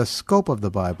of the scope of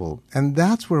the Bible. And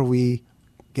that's where we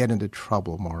get into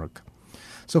trouble, Mark.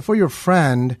 So for your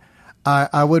friend,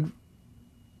 I would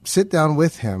sit down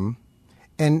with him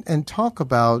and talk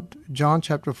about John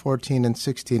chapter 14 and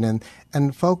 16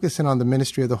 and focus in on the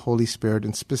ministry of the Holy Spirit,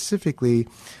 and specifically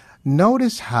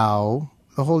notice how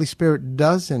the Holy Spirit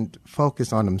doesn't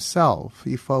focus on himself.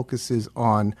 He focuses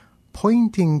on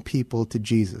pointing people to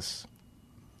Jesus.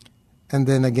 And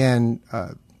then again,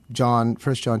 1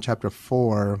 John chapter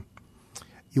 4,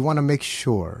 you want to make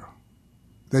sure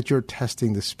that you're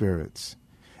testing the spirits.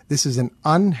 This is an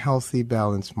unhealthy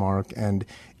balance, Mark, and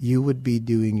you would be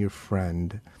doing your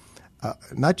friend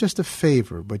not just a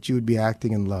favor, but you would be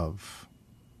acting in love.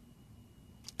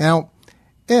 Now,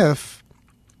 if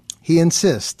he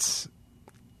insists,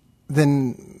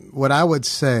 then what I would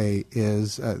say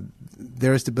is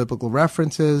there's the biblical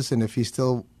references, and if he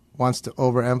still wants to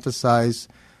overemphasize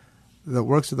the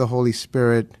works of the Holy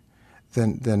Spirit,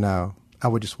 then I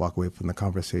would just walk away from the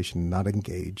conversation and not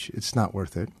engage. It's not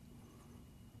worth it.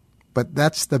 But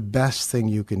that's the best thing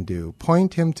you can do.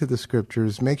 Point him to the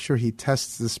Scriptures. Make sure he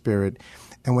tests the Spirit.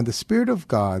 And when the Spirit of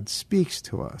God speaks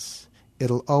to us,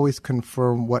 it'll always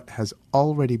confirm what has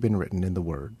already been written in the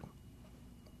Word.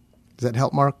 Does that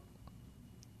help, Mark?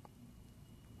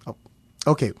 Oh,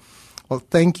 okay. Well,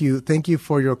 thank you. Thank you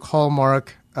for your call,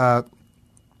 Mark.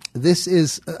 This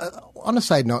is, on a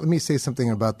side note, let me say something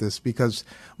about this, because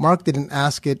Mark didn't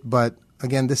ask it, but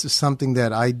again, this is something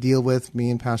that I deal with,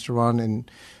 me and Pastor Ron, and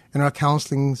in our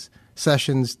counseling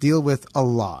sessions deal with a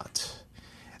lot.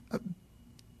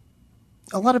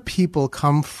 A lot of people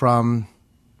come from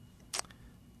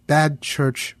bad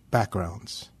church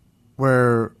backgrounds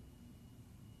where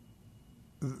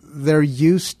they're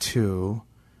used to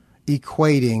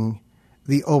equating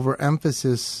the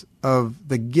overemphasis of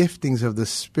the giftings of the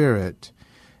Spirit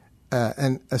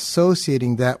and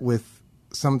associating that with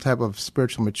some type of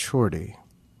spiritual maturity.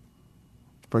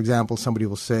 For example, somebody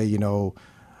will say,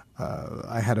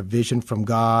 I had a vision from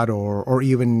God, or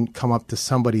even come up to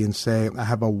somebody and say, I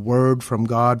have a word from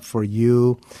God for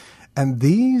you. And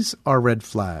these are red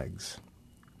flags.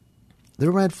 They're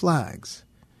red flags.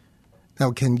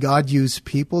 Now, can God use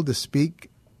people to speak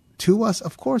to us?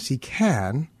 Of course he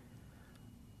can.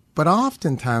 But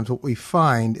oftentimes what we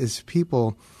find is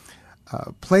people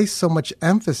place so much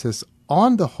emphasis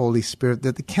on the Holy Spirit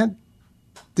that they can't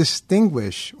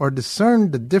distinguish or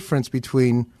discern the difference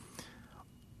between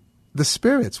the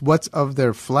spirits, what's of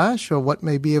their flesh or what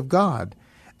may be of God.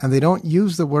 And they don't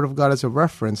use the Word of God as a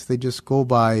reference. They just go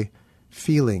by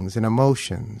feelings and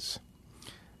emotions.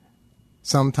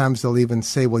 Sometimes they'll even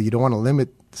say, well, you don't want to limit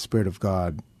the Spirit of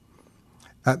God.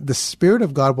 The Spirit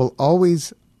of God will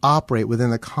always operate within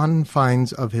the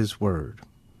confines of His Word.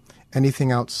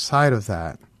 Anything outside of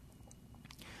that,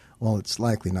 well, it's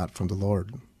likely not from the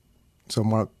Lord. So,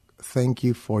 Mark, thank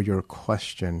you for your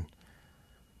question.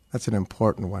 That's an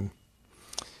important one.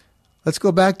 Let's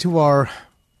go back to our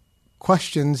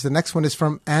questions. The next one is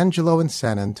from Angelo in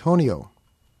San Antonio.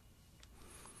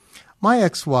 My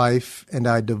ex-wife and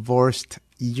I divorced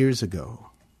years ago.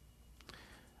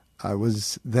 I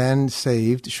was then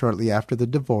saved shortly after the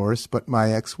divorce, but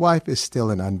my ex-wife is still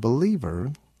an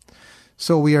unbeliever,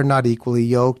 so we are not equally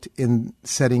yoked in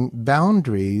setting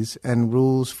boundaries and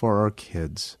rules for our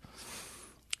kids.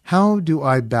 How do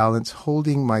I balance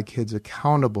holding my kids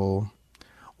accountable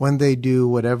when they do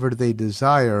whatever they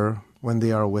desire when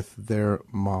they are with their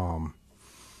mom?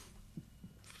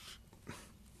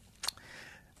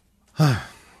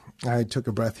 I took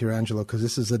a breath here, Angelo, because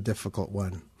this is a difficult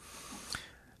one.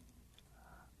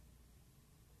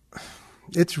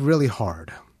 It's really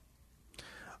hard.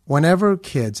 Whenever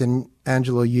kids, and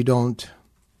Angelo, you don't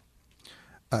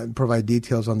provide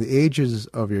details on the ages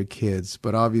of your kids,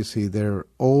 but obviously they're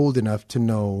old enough to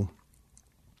know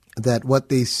that what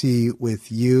they see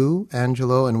with you,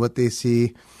 Angelo, and what they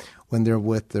see when they're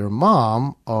with their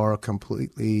mom are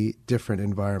completely different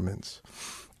environments.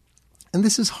 And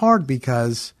this is hard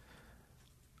because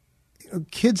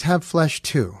kids have flesh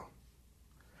too.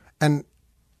 And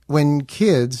when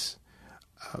kids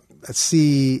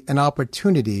see an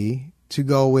opportunity to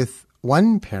go with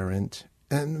one parent,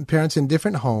 and parents in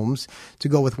different homes, to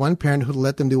go with one parent who'll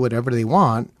let them do whatever they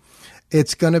want,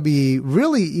 it's going to be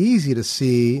really easy to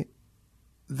see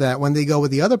that when they go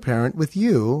with the other parent, with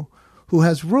you, who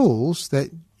has rules, that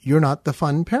you're not the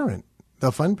fun parent.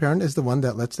 The fun parent is the one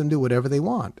that lets them do whatever they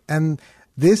want. And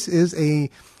this is a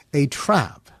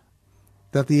trap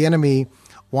that the enemy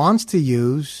wants to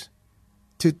use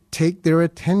to take their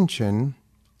attention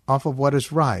off of what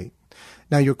is right.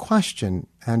 Now, your question,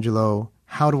 Angelo,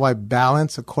 how do I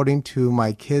balance according to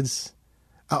my kids?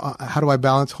 How do I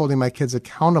balance holding my kids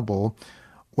accountable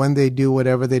when they do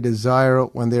whatever they desire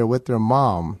when they're with their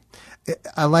mom?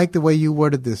 I like the way you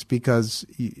worded this because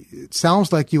it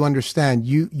sounds like you understand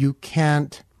you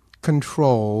can't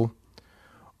control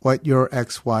what your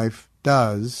ex-wife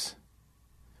does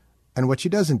and what she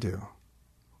doesn't do.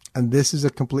 And this is a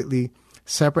completely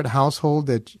separate household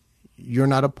that you're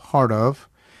not a part of.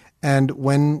 And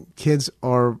when kids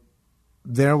are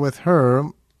there with her,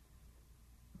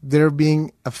 they're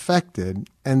being affected.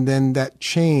 And then that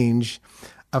change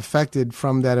affected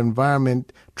from that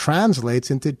environment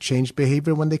translates into changed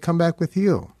behavior when they come back with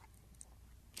you.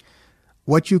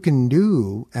 What you can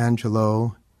do,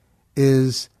 Angelo,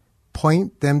 is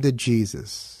point them to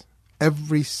Jesus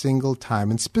every single time.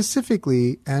 And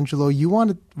specifically, Angelo, you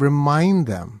want to remind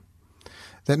them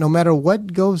that no matter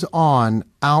what goes on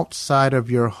outside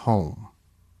of your home,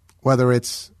 whether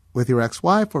it's with your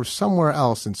ex-wife or somewhere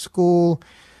else in school,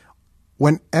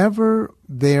 whenever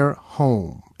they're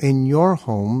home, in your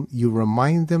home, you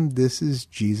remind them this is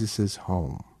Jesus'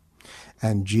 home.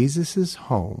 And Jesus'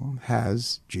 home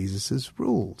has Jesus'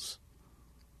 rules.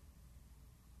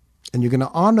 And you're going to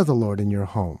honor the Lord in your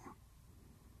home.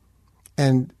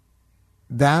 And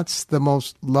that's the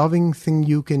most loving thing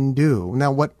you can do.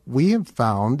 Now, what we have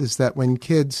found is that when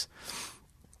kids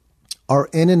are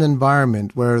in an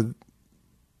environment where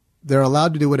they're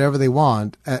allowed to do whatever they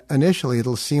want, initially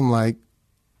it'll seem like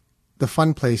the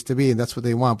fun place to be, and that's what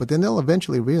they want. But then they'll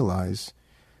eventually realize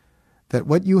that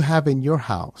what you have in your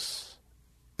house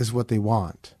is what they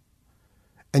want.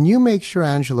 And you make sure,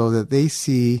 Angelo, that they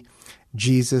see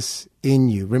Jesus in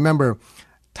you. Remember,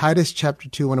 Titus chapter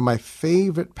 2, one of my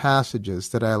favorite passages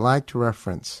that I like to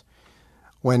reference,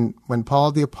 when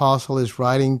Paul the Apostle is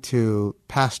writing to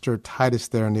Pastor Titus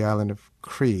there on the island of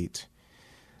Crete,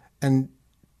 and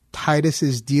Titus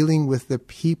is dealing with the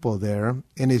people there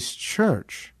in his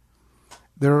church.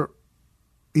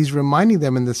 He's reminding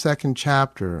them in the second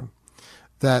chapter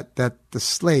that the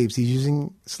slaves, he's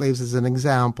using slaves as an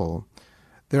example,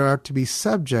 they are to be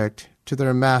subject to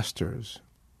their masters.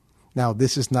 Now,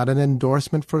 this is not an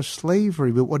endorsement for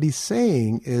slavery, but what he's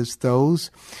saying is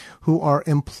those who are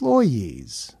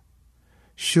employees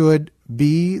should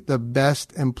be the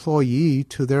best employee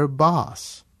to their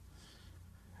boss.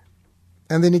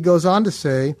 And then he goes on to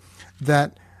say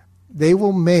that they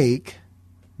will make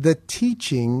the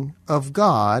teaching of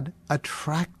God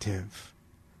attractive.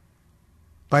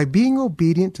 By being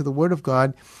obedient to the Word of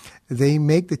God, they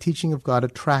make the teaching of God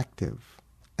attractive.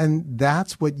 And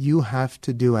that's what you have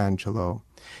to do, Angelo.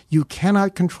 You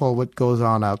cannot control what goes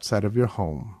on outside of your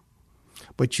home,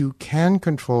 but you can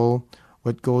control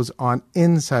what goes on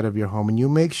inside of your home. And you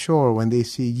make sure when they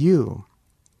see you,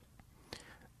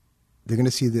 they're going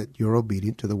to see that you're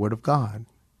obedient to the Word of God.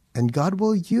 And God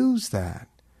will use that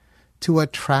to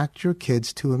attract your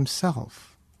kids to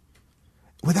Himself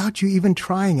without you even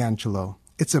trying, Angelo.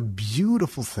 It's a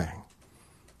beautiful thing.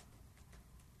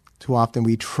 Too often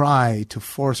we try to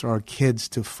force our kids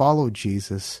to follow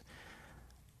Jesus.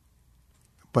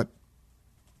 But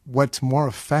what's more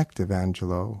effective,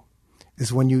 Angelo,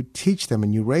 is when you teach them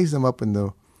and you raise them up in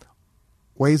the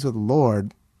ways of the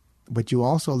Lord, but you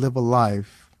also live a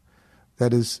life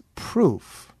that is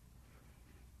proof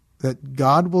that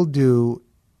God will do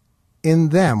in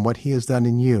them what He has done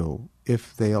in you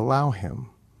if they allow Him.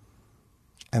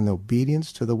 And the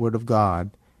obedience to the Word of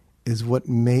God is what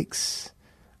makes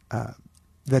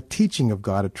the teaching of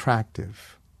God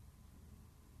attractive.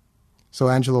 So,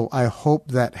 Angelo, I hope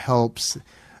that helps.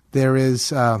 There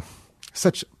is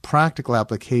such practical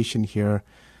application here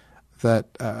that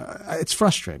it's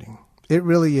frustrating. It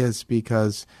really is,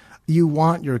 because you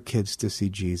want your kids to see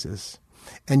Jesus,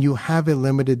 and you have a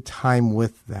limited time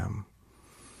with them.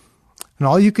 And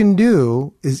all you can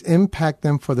do is impact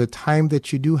them for the time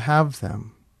that you do have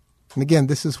them. And again,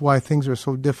 this is why things are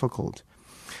so difficult.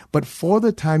 But for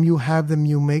the time you have them,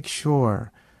 you make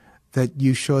sure that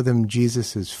you show them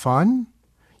Jesus is fun.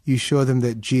 You show them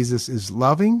that Jesus is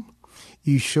loving.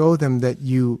 You show them that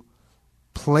you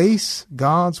place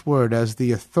God's Word as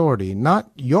the authority,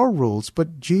 not your rules,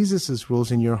 but Jesus'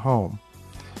 rules in your home.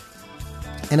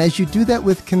 And as you do that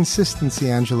with consistency,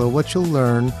 Angelo, what you'll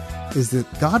learn is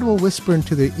that God will whisper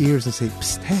into their ears and say,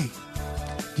 "Psst, hey,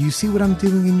 do you see what I'm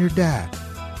doing in your dad?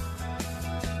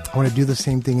 I want to do the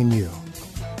same thing in you."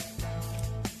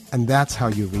 And that's how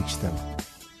you reach them.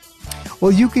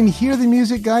 Well, you can hear the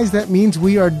music, guys. That means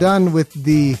we are done with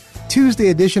the Tuesday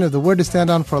edition of The Word to Stand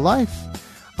On for Life.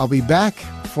 I'll be back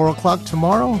 4 o'clock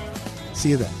tomorrow. See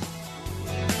you then.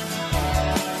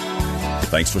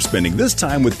 Thanks for spending this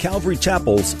time with Calvary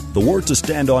Chapel's The Word to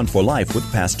Stand On for Life with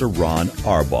Pastor Ron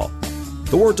Arbaugh.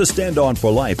 The Word to Stand On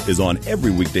for Life is on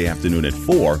every weekday afternoon at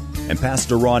 4, and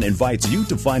Pastor Ron invites you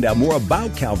to find out more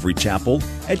about Calvary Chapel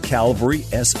at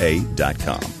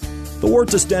calvarysa.com. The Word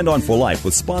to Stand On for Life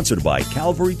was sponsored by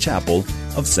Calvary Chapel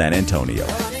of San Antonio.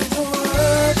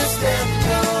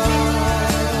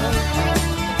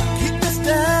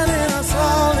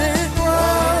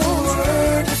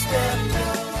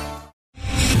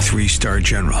 Three-star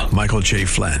General Michael J.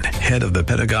 Flynn, head of the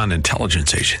Pentagon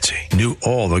Intelligence Agency, knew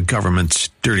all the government's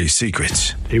dirty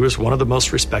secrets. He was one of the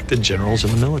most respected generals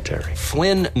in the military.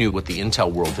 Flynn knew what the intel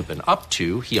world had been up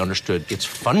to. He understood its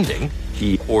funding.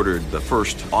 He ordered the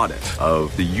first audit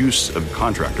of the use of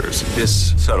contractors.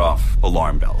 This set off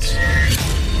alarm bells.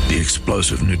 The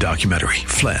explosive new documentary,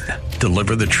 Flynn,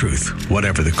 Deliver the Truth,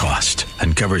 Whatever the Cost,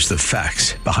 uncovers the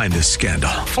facts behind this scandal.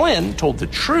 Flynn told the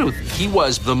truth. He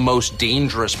was the most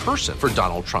dangerous person for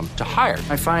Donald Trump to hire.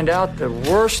 I find out the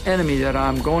worst enemy that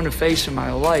I'm going to face in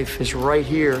my life is right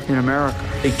here in America.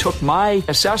 They took my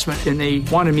assessment and they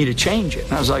wanted me to change it.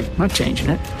 And I was like, I'm not changing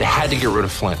it. They had to get rid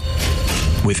of Flynn.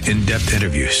 With in-depth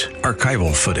interviews,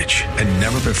 archival footage, and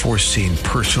never-before-seen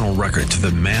personal records of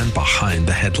the man behind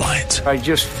the headlines. I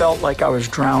just felt like I was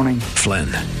drowning. Flynn,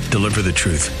 Deliver the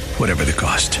Truth, Whatever the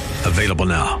Cost. Available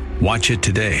now. Watch it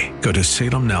today. Go to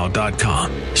salemnow.com.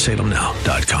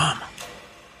 salemnow.com.